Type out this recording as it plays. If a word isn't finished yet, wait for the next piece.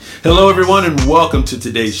Hello, everyone, and welcome to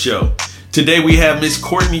today's show. Today we have Miss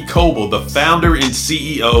Courtnie Coble, the founder and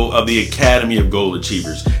CEO of the Academy of Goal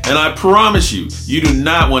Achievers. And I promise you, you do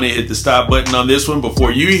not want to hit the stop button on this one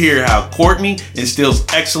before you hear how Courtnie instills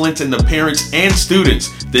excellence in the parents and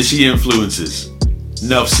students that she influences.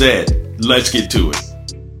 Enough said. Let's get to it.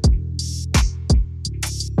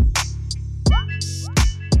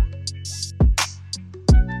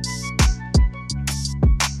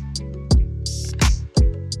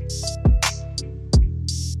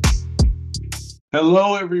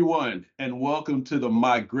 Hello, everyone, and welcome to the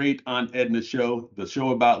My Great Aunt EDNA show, the show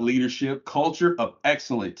about leadership, culture of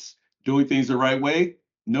excellence, doing things the right way,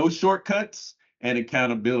 no shortcuts, and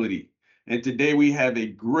accountability. And today we have a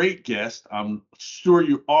great guest. I'm sure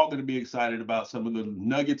you're all going to be excited about some of the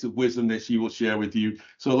nuggets of wisdom that she will share with you.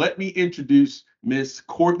 So let me introduce Miss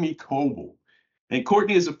Courtnie Coble. And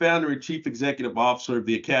Courtnie is the founder and chief executive officer of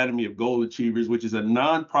the Academy of Goal Achievers, which is a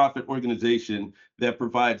nonprofit organization that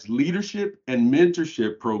provides leadership and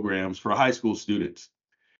mentorship programs for high school students.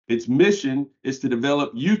 Its mission is to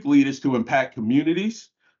develop youth leaders to impact communities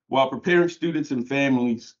while preparing students and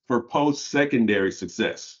families for post-secondary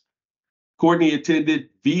success. Courtnie attended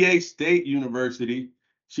VA State University.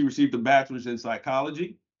 She received a bachelor's in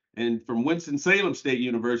psychology. And from Winston-Salem State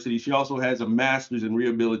University, she also has a master's in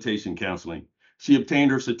rehabilitation counseling. She obtained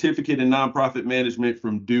her certificate in nonprofit management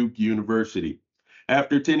from Duke University.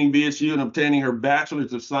 After attending VSU and obtaining her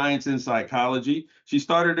bachelor's of science in psychology, she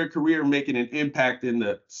started her career making an impact in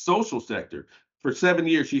the social sector. For 7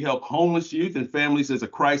 years, she helped homeless youth and families as a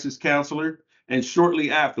crisis counselor, and shortly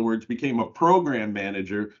afterwards became a program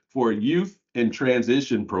manager for a youth and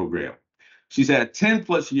transition program. She's had 10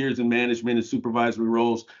 plus years in management and supervisory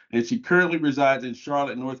roles, and she currently resides in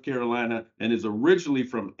Charlotte, North Carolina, and is originally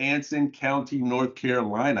from Anson County, North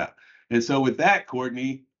Carolina. And so with that,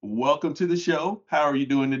 Courtnie, welcome to the show. How are you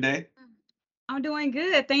doing today? I'm doing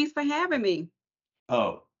good. Thanks for having me.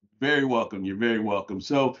 Oh, very welcome. You're very welcome.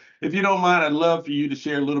 So if you don't mind, I'd love for you to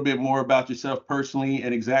share a little bit more about yourself personally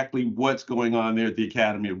and exactly what's going on there at the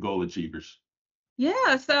Academy of Goal Achievers.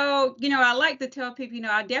 Yeah, so, I like to tell people,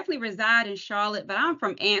 I definitely reside in Charlotte, but I'm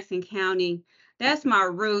from Anson County. That's my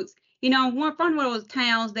roots. One from one of those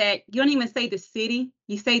towns that you don't even say the city,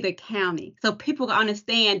 you say the county. So people can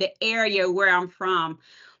understand the area where I'm from.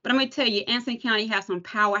 But I'm going to tell you, Anson County has some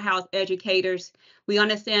powerhouse educators. We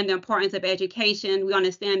understand the importance of education. We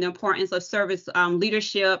understand the importance of service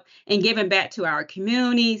leadership and giving back to our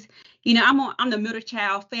communities. I'm the middle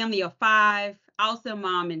child, family of five, also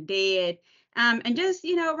mom and dad. And just,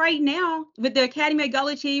 right now with the Academy of Goal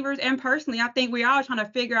Achievers and personally, I think we're all trying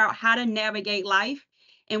to figure out how to navigate life,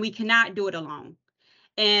 and we cannot do it alone.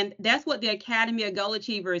 And that's what the Academy of Goal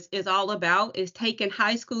Achievers is all about, is taking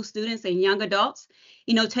high school students and young adults,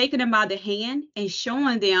 taking them by the hand and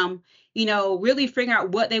showing them, really figuring out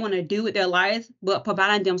what they want to do with their lives, but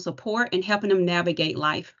providing them support and helping them navigate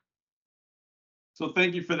life. So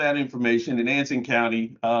thank you for that information. In Anson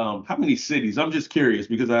County, how many cities? I'm just curious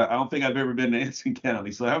because I don't think I've ever been to Anson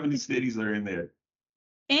County. So how many cities are in there?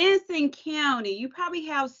 Anson County, you probably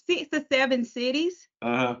have 6 or 7 cities.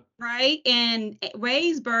 Uh-huh. Right. And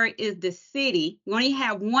Raysburg is the city. We only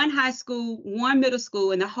have one high school, one middle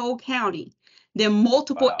school in the whole county. Then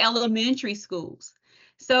multiple Wow. elementary schools.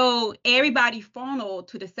 So everybody funneled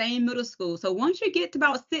to the same middle school. So once you get to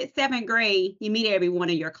about sixth, seventh grade, you meet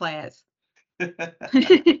everyone in your class.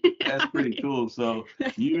 That's pretty cool. So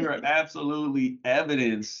you are absolutely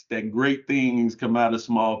evidence that great things come out of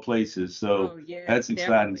small places. So Oh, yes, that's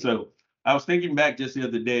exciting. definitely. So I was thinking back just the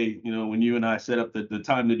other day, when you and I set up the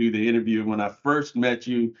time to do the interview, when I first met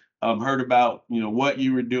you, heard about, what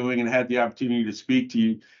you were doing and had the opportunity to speak to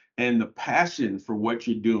you and the passion for what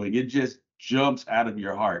you're doing. It just jumps out of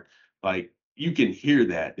your heart. Like you can hear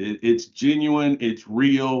that. It's genuine, it's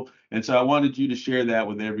real. And so I wanted you to share that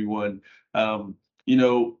with everyone. Um, you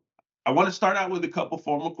know, I want to start out with a couple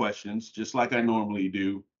formal questions, just like I Sure. normally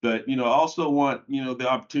do. But I also want the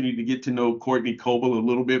opportunity to get to know Courtnie Coble a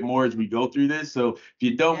little bit more as we go through this. So if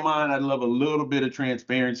you don't mind, Definitely. I'd love a little bit of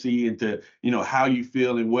transparency into how you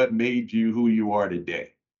feel and what made you who you are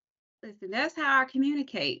today. Listen, that's how I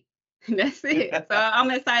communicate. That's it. So I'm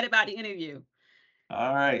excited about the interview.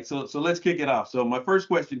 All right, so let's kick it off. So my first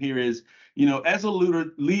question here is, as a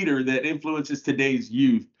leader that influences today's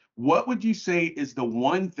youth, what would you say is the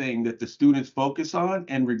one thing that the students focus on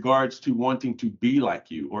in regards to wanting to be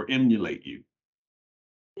like you or emulate you?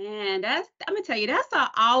 Man, I'm gonna tell you, that's an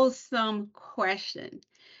awesome question.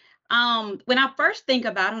 When I first think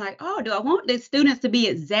about it, I'm like, oh, do I want the students to be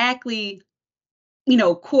exactly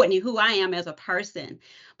Courtnie, who I am as a person.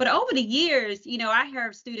 But over the years, I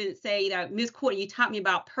heard students say that, Miss Courtnie, you taught me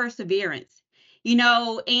about perseverance,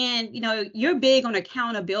 and you're big on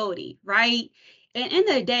accountability, right? And in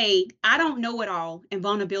the day, I don't know it all, and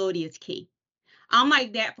vulnerability is key. I'm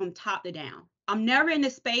like that from top to down. I'm never in a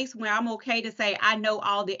space where I'm okay to say I know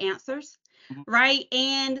all the answers, Mhm. right?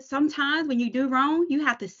 And sometimes when you do wrong, you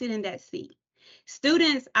have to sit in that seat.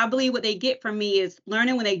 Students, I believe what they get from me is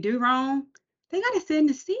learning when they do wrong, they got to sit in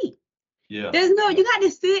the seat. Yeah. There's no, you got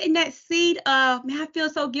to sit in that seat of, man, I feel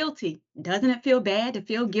so guilty. Doesn't it feel bad to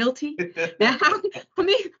feel guilty? Now, I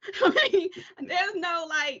mean, I mean, there's no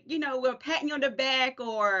like, we're patting you on the back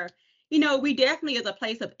or, we definitely is a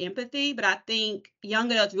place of empathy, but I think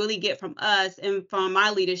young adults really get from us and from my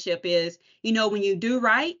leadership is, when you do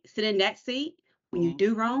right, sit in that seat. When you Mhm.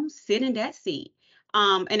 do wrong, sit in that seat.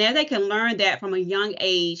 And as they can learn that from a young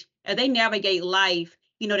age, as they navigate life,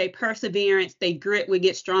 their perseverance, their grit will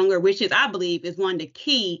get stronger, which is, I believe, is one of the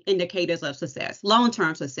key indicators of success.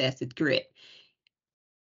 Long-term success is grit.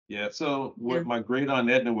 Yeah, so Yeah. what my great aunt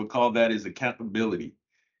Edna would call that is accountability.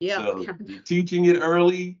 Yeah. So you're teaching it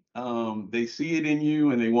early, they see it in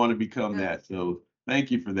you and they want to become Yeah. that. So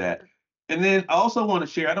thank you for that. And then I also want to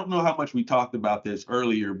share, I don't know how much we talked about this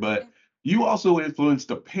earlier, but you also influenced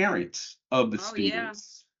the parents of the Oh, yeah.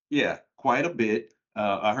 students. Yeah, quite a bit.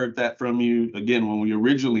 I heard that from you again when we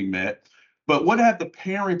originally met. But what have the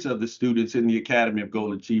parents of the students in the Academy of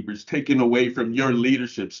Gold Achievers taken away from your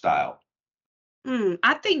leadership style?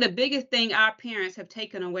 I think the biggest thing our parents have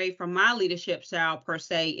taken away from my leadership style, per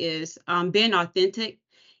se, is being authentic,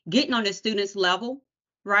 getting on the student's level,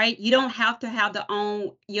 right? You don't have to have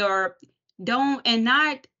and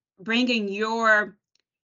not bringing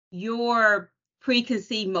your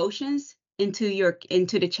preconceived notions into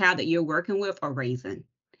the child that you're working with or raising,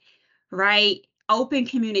 right? Open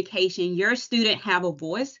communication. Your student have a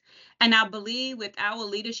voice. And I believe with our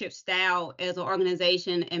leadership style as an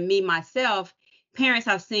organization and me myself, parents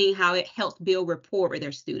have seen how it helps build rapport with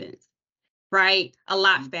their students, right? A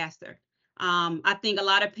lot faster. I think a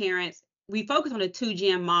lot of parents, we focus on the 2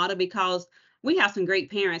 gen model because we have some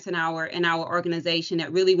great parents in our organization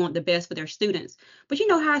that really want the best for their students. But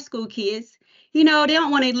high school kids, they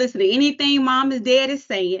don't want to listen to anything mom and dad is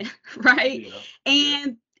saying, right? Yeah, yeah.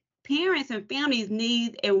 And parents and families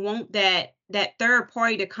need and want that third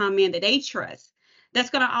party to come in that they trust. That's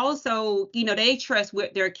going to also, they trust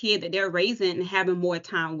with their kid that they're raising and having more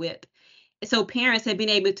time with. So parents have been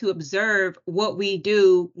able to observe what we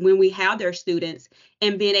do when we have their students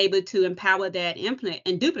and being able to empower that, implement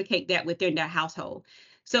and duplicate that within their household.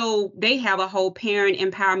 So they have a whole parent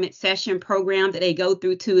empowerment session program that they go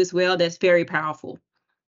through too as well. That's very powerful.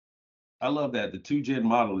 I love that. The 2 gen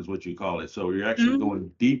model is what you call it. So you're actually Hmm.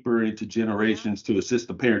 going deeper into Yeah. generations to assist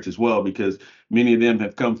the parents as well, because many of them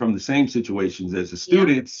have come from the same situations as the Yeah.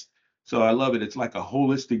 students. So I love it. It's like a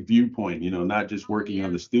holistic viewpoint, not just Oh, working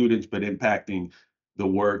on yeah. the students, but impacting the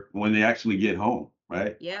work when they actually get home,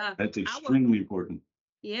 right? Yeah. That's Our extremely important.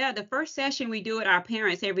 Yeah, the first session we do with our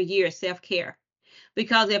parents every year is self-care.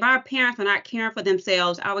 Because if our parents are not caring for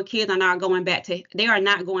themselves, our kids are not going back to they are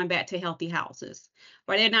not going back to healthy houses.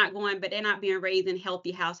 Or they're not being raised in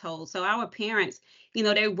healthy households. So our parents,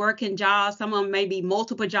 they work in jobs, some of them may be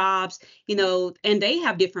multiple jobs, and they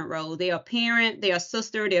have different roles. They're a parent, they're a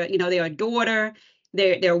sister, they're a daughter,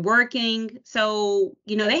 they're working. So,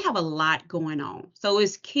 they have a lot going on. So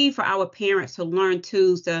it's key for our parents to learn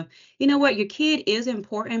too. So, what, your kid is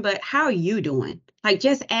important, but how are you doing? Like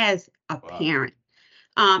just as a Wow. parent.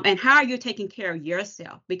 And how are you taking care of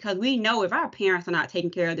yourself? Because we know if our parents are not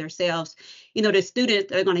taking care of themselves, the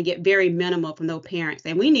students are going to get very minimal from those parents.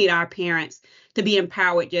 And we need our parents to be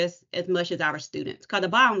empowered just as much as our students. Because the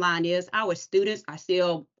bottom line is our students are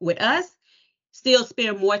still with us, still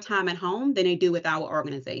spend more time at home than they do with our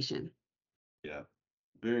organization. Yeah.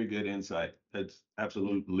 Very good insight. That's Yeah.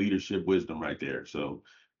 absolute leadership wisdom right there. So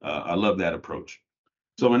I love that approach.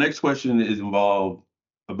 So my next question is involved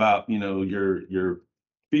about, your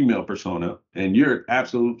female persona, and you're an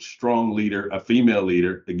absolute strong leader, a female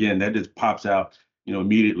leader. Again, that just pops out,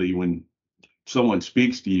 immediately when someone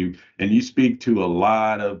speaks to you, and you speak to a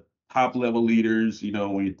lot of top level leaders,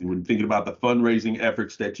 when thinking about the fundraising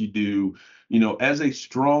efforts that you do, as a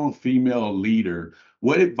strong female leader,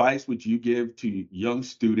 what advice would you give to young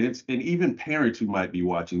students and even parents who might be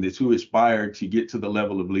watching this who aspire to get to the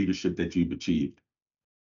level of leadership that you've achieved?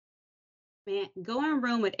 Man, go in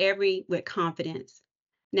room with confidence.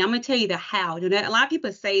 Now I'm gonna tell you the how. A lot of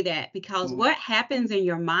people say that because Mhm. what happens in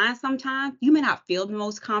your mind sometimes, you may not feel the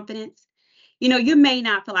most confidence. You may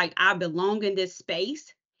not feel like I belong in this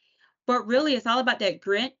space, but really it's all about that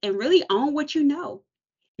grit and really own what you know.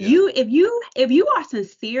 Yeah. If you are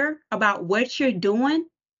sincere about what you're doing,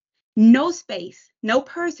 no space, no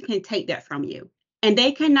person can take that from you. And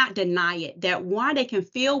they cannot deny it. That one, they can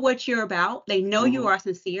feel what you're about. They know you Mhm. are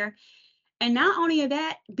sincere. And not only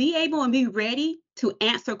that, be able and be ready to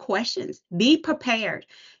answer questions. Be prepared.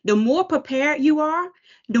 The more prepared you are,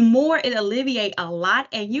 the more it alleviates a lot.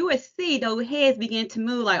 And you will see those heads begin to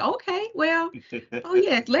move like, okay, well, oh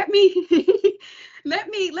yes, let me let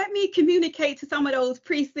me communicate to some of those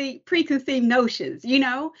preconceived notions,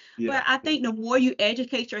 Yeah. but I think the more you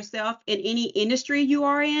educate yourself in any industry you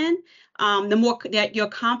are in, the more that your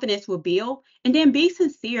confidence will build. And then be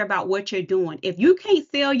sincere about what you're doing. If you can't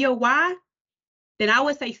sell your why, then I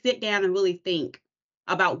would say sit down and really think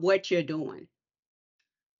about what you're doing.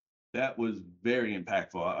 That was very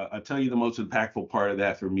impactful. I tell you, the most impactful part of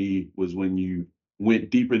that for me was when you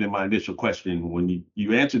went deeper than my initial question, when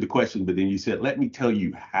you answered the question, but then you said, let me tell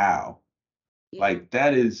you how. Yeah. Like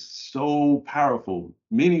that is so powerful.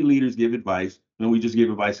 Many leaders give advice, and we just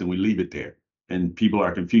give advice and we leave it there. And people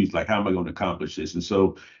are confused, like, how am I going to accomplish this? And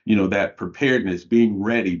so, that preparedness, being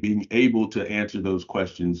ready, being able to answer those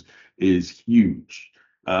questions is huge.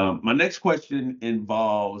 My next question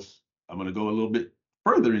involves, I'm going to go a little bit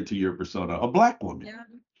further into your persona, a Black woman. Yeah.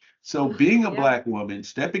 So being a Yeah. Black woman,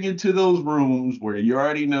 stepping into those rooms where you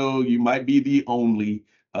already know you might be the only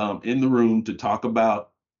in the room to talk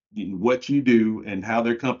about what you do and how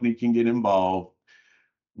their company can get involved.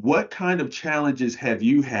 What kind of challenges have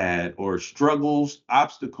you had or struggles,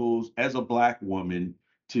 obstacles as a Black woman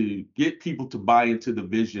to get people to buy into the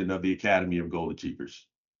vision of the Academy of Goal Achievers?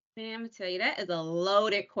 Man, I'm gonna tell you that is a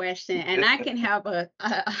loaded question, and I can have a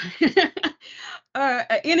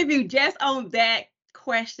interview just on that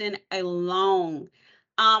question alone.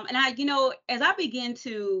 And as I begin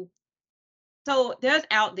to, so there's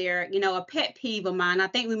out there, a pet peeve of mine. I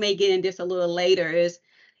think we may get in this a little later. Is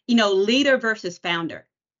leader versus founder,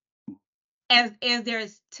 as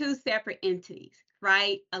there's two separate entities,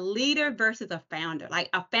 right? A leader versus a founder. Like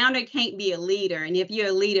a founder can't be a leader, and if you're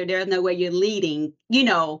a leader, there's no way you're leading.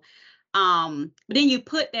 But then you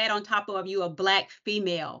put that on top of you a Black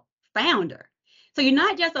female founder. So you're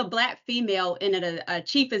not just a Black female in a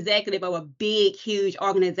chief executive of a big, huge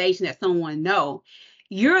organization that someone know.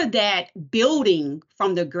 You're that building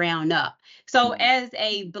from the ground up. So Mhm. as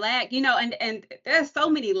a Black, and there's so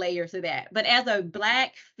many layers to that. But as a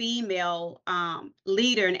Black female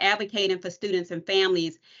leader and advocating for students and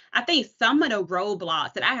families, I think some of the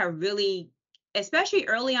roadblocks that I have really, especially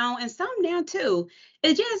early on, and some now too,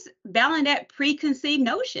 it's just balancing that preconceived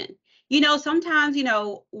notion. Sometimes,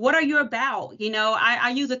 what are you about?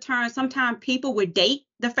 I use a term, sometimes people would date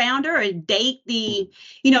the founder or date the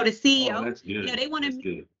Oh, CEO. that's good. They want That's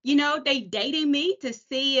to, good. they dating me to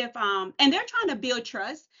see if, and they're trying to build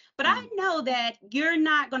trust, but I Mhm. know that you're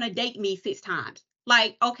not going to date me 6 times.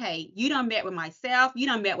 Like, okay, you done met with myself, you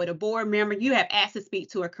done met with a board member, you have asked to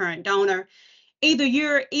speak to a current donor. Either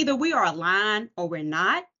we are aligned or we're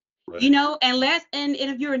not, Right. and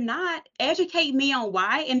if you're not, educate me on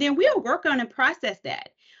why, and then we'll work on and process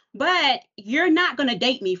that. But you're not going to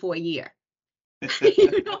date me for a year.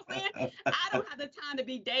 You know what I'm saying? I don't have the time to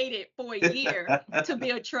be dated for a year to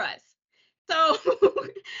build trust. So,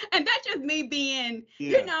 and that's just me being,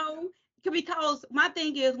 Yeah. because my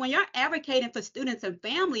thing is when you're advocating for students and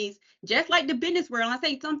families, just like the business world, I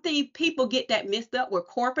say something people get that mixed up with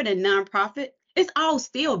corporate and nonprofit. It's all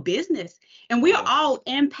still business, and we are Yeah. all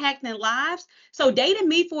impacting lives. So dating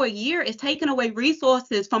me for a year is taking away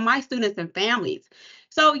resources from my students and families.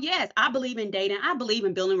 So yes, I believe in dating. I believe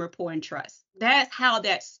in building rapport and trust. That's how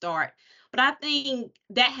that starts. But I think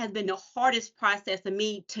that has been the hardest process of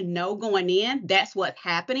me to know going in. That's what's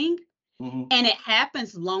happening. Mhm. And it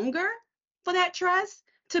happens longer for that trust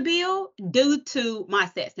to build due to my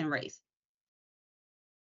sex and race.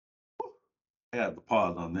 I have to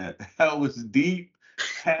pause on that. That was deep,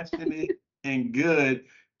 passionate, and good.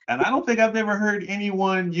 And I don't think I've ever heard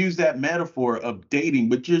anyone use that metaphor of dating,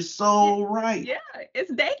 but you're Yeah, so right. yeah,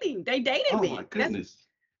 it's dating. They dated Oh my me. goodness.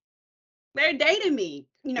 They're dating me,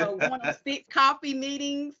 going on 6 coffee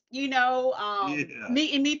meetings, Yeah,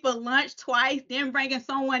 meeting me for lunch twice, then bringing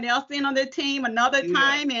someone else in on the team another yeah,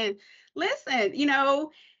 time. And listen,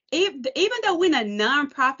 even though we're in a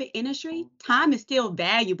nonprofit industry, time is still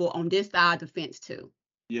valuable on this side of the fence too.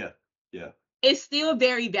 yeah, yeah. It's still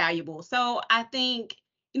very valuable. So I think,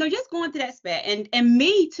 just going through that spat and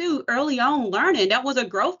me too, early on learning, that was a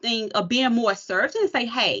growth thing of being more assertive and say,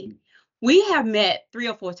 hey, we have met 3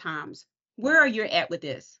 or 4 times. Where are you at with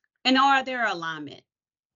this? And are there alignment?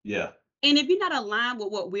 Yeah. And if you're not aligned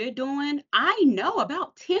with what we're doing, I know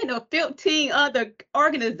about 10 or 15 other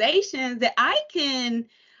organizations that I can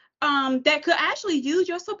that could actually use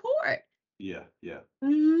your support. Yeah, yeah.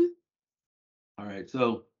 Hmm. All right.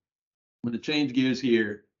 So I'm going to change gears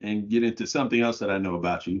here and get into something else that I know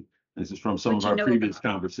about you. This is from some of What you our know previous about.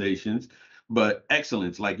 conversations, but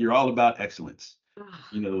excellence, like you're all about excellence.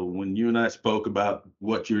 Ah, You know, when you and I spoke about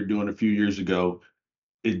what you were doing a few years ago,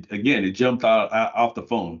 it jumped out off the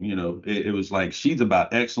phone. You know, it was like she's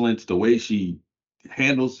about excellence, the way she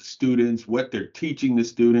handles the students, what they're teaching the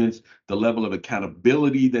students, the level of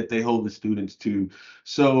accountability that they hold the students to.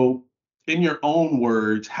 So, in your own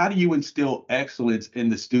words, how do you instill excellence in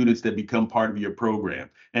the students that become part of your program?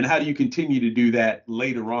 And how do you continue to do that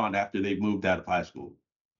later on after they've moved out of high school?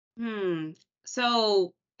 hmm.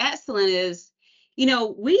 So excellent is,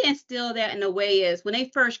 we instill that in a way is when they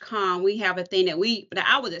first come, we have a thing that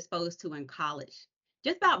I was exposed to in college,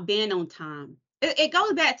 just about being on time. It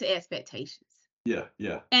goes back to expectations. Yeah,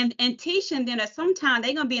 yeah, And teaching them that sometimes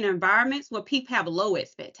they're gonna be in environments where people have low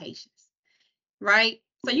expectations, right?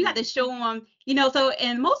 So you got to mhm, show them, so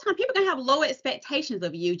and most times people can have low expectations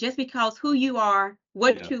of you just because who you are,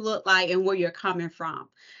 what yeah, you look like, and where you're coming from.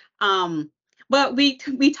 Um, but we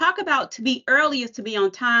talk about to be early is to be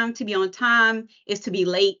on time, to be on time is to be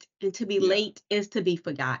late, and to be yeah, late is to be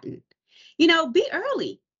forgotten. Be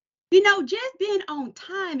early. Just being on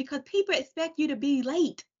time because people expect you to be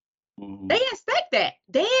late. They mhm, expect that.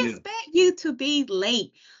 They yeah, expect you to be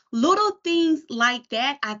late. Little things like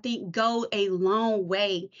that, I think, go a long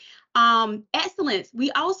way. Excellence.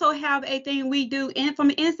 We also have a thing we do from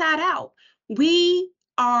the inside out. We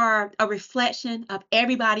are a reflection of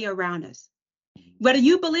everybody around us. mhm, Whether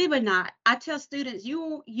you believe or not, I tell students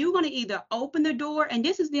you're going to either open the door, and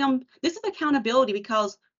this is accountability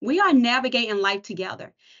because we are navigating life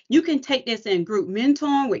together. You can take this in group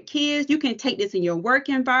mentoring with kids, you can take this in your work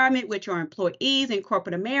environment with your employees in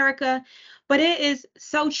corporate America, but it is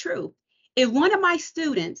so true. If one of my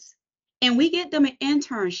students, and we get them an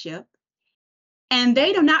internship, and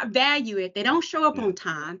they do not value it, they don't show up yeah, on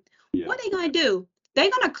time, yeah, what are they going to do? They're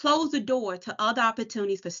going to close the door to other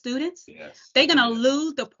opportunities for students. yes, They're going to yes,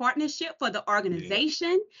 lose the partnership for the yeah,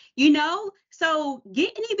 organization. So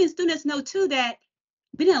getting even students know too that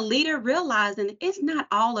being a leader, realizing it's not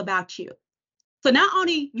all about you. So not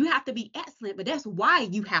only you have to be excellent, but that's why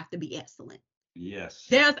you have to be excellent. yes,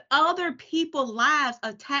 There's other people's lives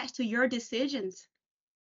attached to your decisions.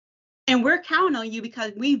 And we're counting on you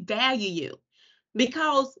because we value you.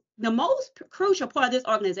 Because the most crucial part of this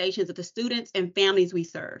organization is the students and families we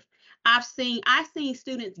serve. I've seen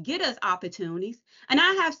students get us opportunities, and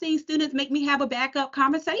I have seen students make me have a backup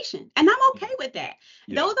conversation, and I'm yeah, okay with that.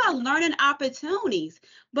 yeah, Those are learning opportunities,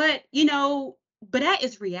 but but that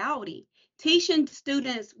is reality. Teaching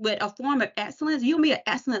students with a form of excellence, you'll be an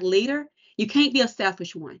excellent leader. You can't be a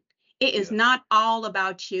selfish one. It is yeah. not all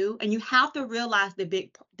about you, and you have to realize the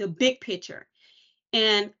big picture.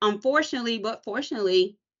 And unfortunately, but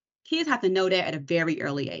fortunately, kids have to know that at a very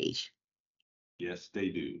early age. Yes, they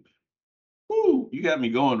do. Woo, you got me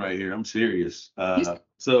going right here. I'm serious. You,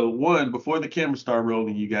 So one, before the camera started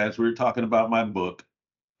rolling, you guys, we were talking about my book,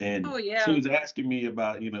 and oh she yeah. was asking me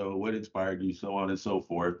about, what inspired you, so on and so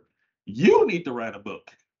forth. You need to write a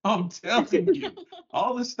book. I'm telling you,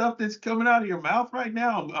 all the stuff that's coming out of your mouth right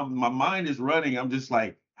now, my mind is running. I'm just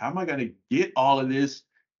like, how am I going to get all of this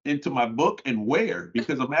into my book and where?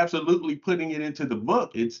 Because I'm absolutely putting it into the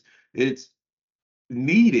book. It's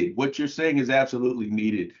needed. What you're saying is absolutely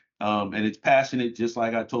needed. And it's passionate, just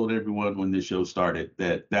like I told everyone when this show started,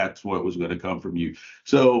 that's what was going to come from you.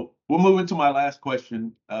 So we'll move into my last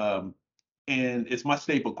question. And it's my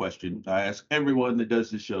staple question. I ask everyone that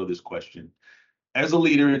does this show this question. As a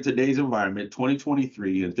leader in today's environment,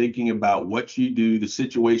 2023, and thinking about what you do, the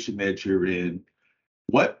situation that you're in,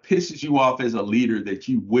 what pisses you off as a leader that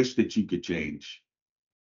you wish that you could change?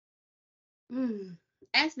 Mm.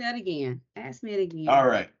 Ask that again. Ask me it All again.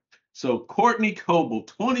 right. So Courtnie Coble,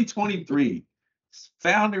 2023,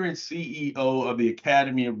 founder and CEO of the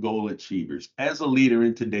Academy of Goal Achievers. As a leader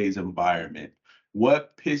in today's environment,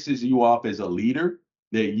 what pisses you off as a leader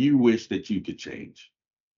that you wish that you could change?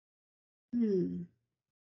 Hmm.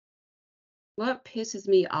 What pisses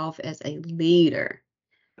me off as a leader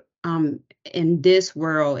in this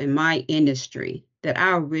world, in my industry, that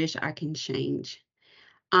I wish I can change?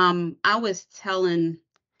 I was telling,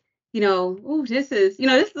 this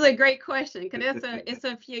is a great question because it's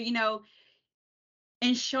a few,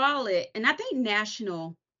 in Charlotte, and I think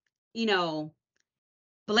national, you know,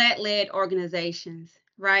 Black-led organizations,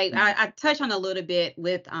 right? I touch on a little bit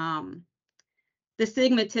with the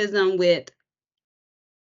stigmatism with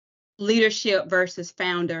leadership versus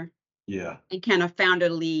founder. Yeah. And kind of founder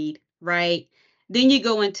lead, right? Then you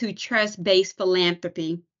go into trust-based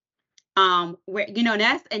philanthropy, where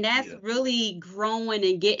that's really growing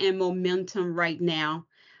and getting momentum right now.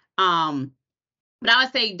 But I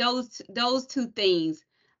would say those two things,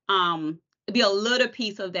 be a little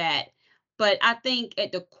piece of that. But I think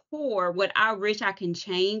at the core, what I wish I can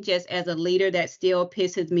change just as a leader that still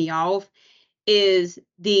pisses me off is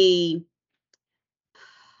the,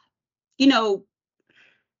 you know,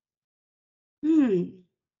 I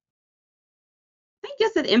think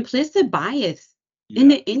just an implicit bias in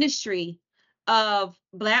the industry of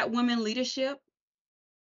Black women leadership,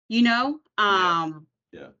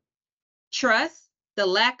 trust, the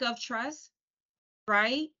lack of trust,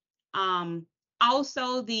 right?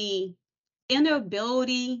 Also the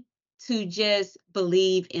inability to just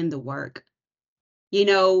believe in the work.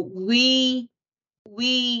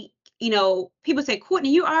 People say,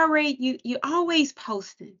 Courtnie, you always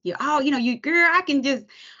posting. You girl, I can just,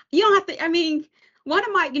 you don't have to, I mean, one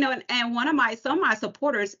of my, and some of my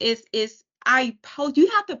supporters is I post, you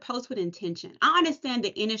have to post with intention. I understand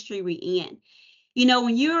the industry we're in.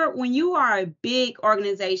 When you are a big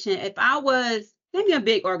organization, if I was maybe a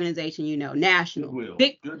big organization, national, Goodwill,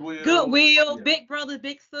 Big Brothers,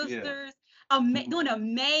 Big Sisters, doing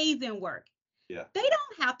amazing work. Yeah. They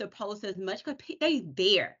don't have to post as much because they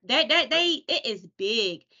there. It is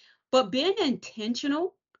big, but being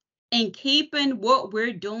intentional and keeping what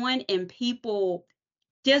we're doing in people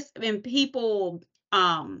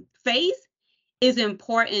face is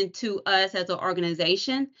important to us as an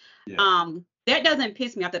organization. Yeah. That doesn't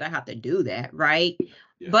piss me off that I have to do that, right?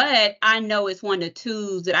 Yeah. But I know it's one of the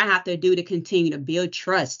tools that I have to do to continue to build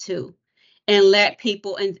trust too, and let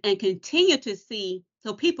people and continue to see,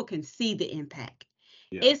 so people can see the impact.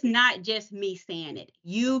 Yeah. It's not just me saying it.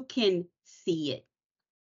 You can see it.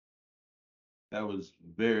 That was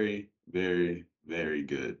very, very, very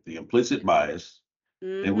good. The implicit bias.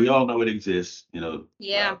 Mm-hmm. And we all know it exists.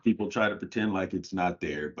 People try to pretend like it's not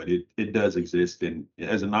there, but it does exist. And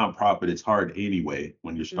as a nonprofit, it's hard anyway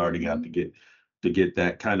when you're starting out to get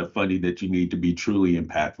that kind of funding that you need to be truly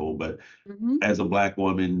impactful. But as a Black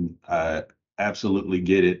woman, I absolutely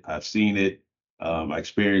get it. I've seen it. I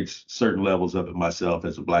experienced certain levels of it myself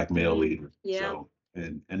as a Black male leader. Yeah. So,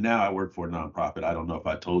 and now I work for a nonprofit. I don't know if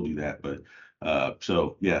I told you that, but I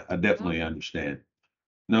definitely understand.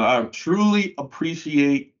 No, I truly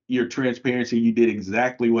appreciate your transparency. You did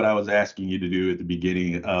exactly what I was asking you to do at the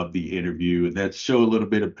beginning of the interview. That show a little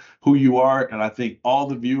bit of who you are. And I think all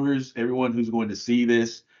the viewers, everyone who's going to see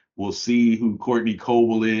this, will see who Courtnie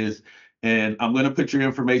Coble is. And I'm going to put your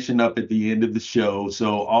information up at the end of the show.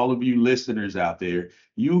 So all of you listeners out there,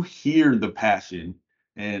 you hear the passion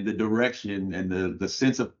and the direction and the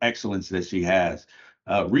sense of excellence that she has.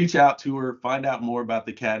 Reach out to her, find out more about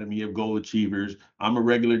the Academy of Goal Achievers. I'm a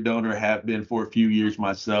regular donor, have been for a few years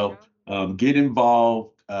myself. Get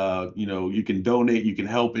involved. You can donate, you can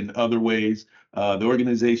help in other ways. The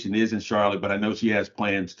organization is in Charlotte, but I know she has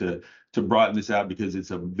plans to broaden this out because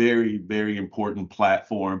it's a very, very important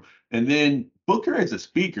platform. And then book her as a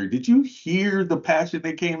speaker. Did you hear the passion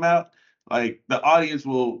that came out? Like, the audience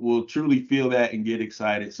will truly feel that and get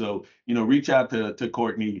excited. So, reach out to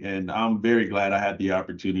Courtnie, and I'm very glad I had the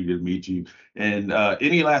opportunity to meet you. And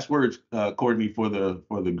any last words, Courtnie, for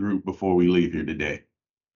the group before we leave here today?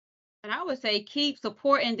 And I would say keep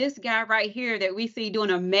supporting this guy right here that we see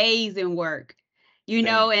doing amazing work.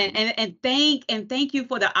 And thank you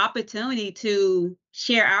for the opportunity to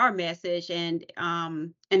share our message and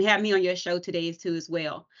have me on your show today too as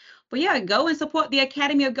well. But yeah, go and support the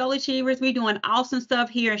Academy of Goal Achievers. We're doing awesome stuff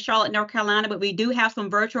here in Charlotte, North Carolina, but we do have some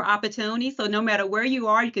virtual opportunities. So no matter where you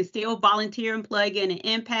are, you can still volunteer and plug in and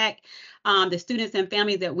impact the students and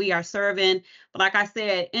families that we are serving. But like I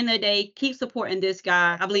said, in the day, keep supporting this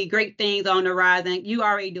guy. I believe great things on the horizon. You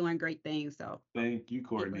already doing great things. So thank you,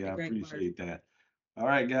 Courtnie. I appreciate that. All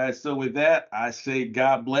right, guys. So with that, I say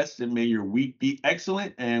God bless and may your week be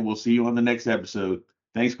excellent. And we'll see you on the next episode.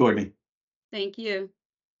 Thanks, Courtnie. Thank you.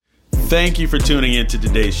 Thank you for tuning in to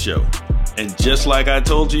today's show. And just like I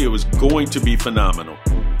told you, it was going to be phenomenal.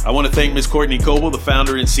 I want to thank Ms. Courtnie Coble, the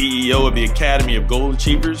founder and CEO of the Academy of Goal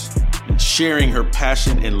Achievers, and sharing her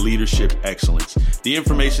passion and leadership excellence. The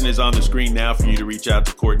information is on the screen now for you to reach out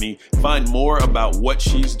to Courtnie, find more about what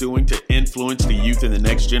she's doing to influence the youth in the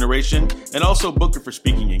next generation, and also book her for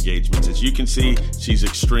speaking engagements. As you can see, she's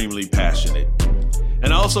extremely passionate.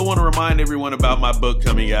 And I also want to remind everyone about my book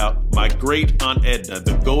coming out, My Great Aunt EDNA,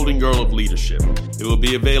 The Golden Girl of Leadership. It will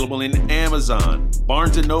be available in Amazon,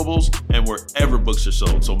 Barnes & Nobles, and wherever books are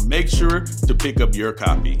sold. So make sure to pick up your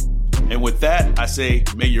copy. And with that, I say,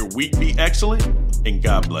 may your week be excellent and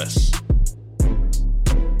God bless.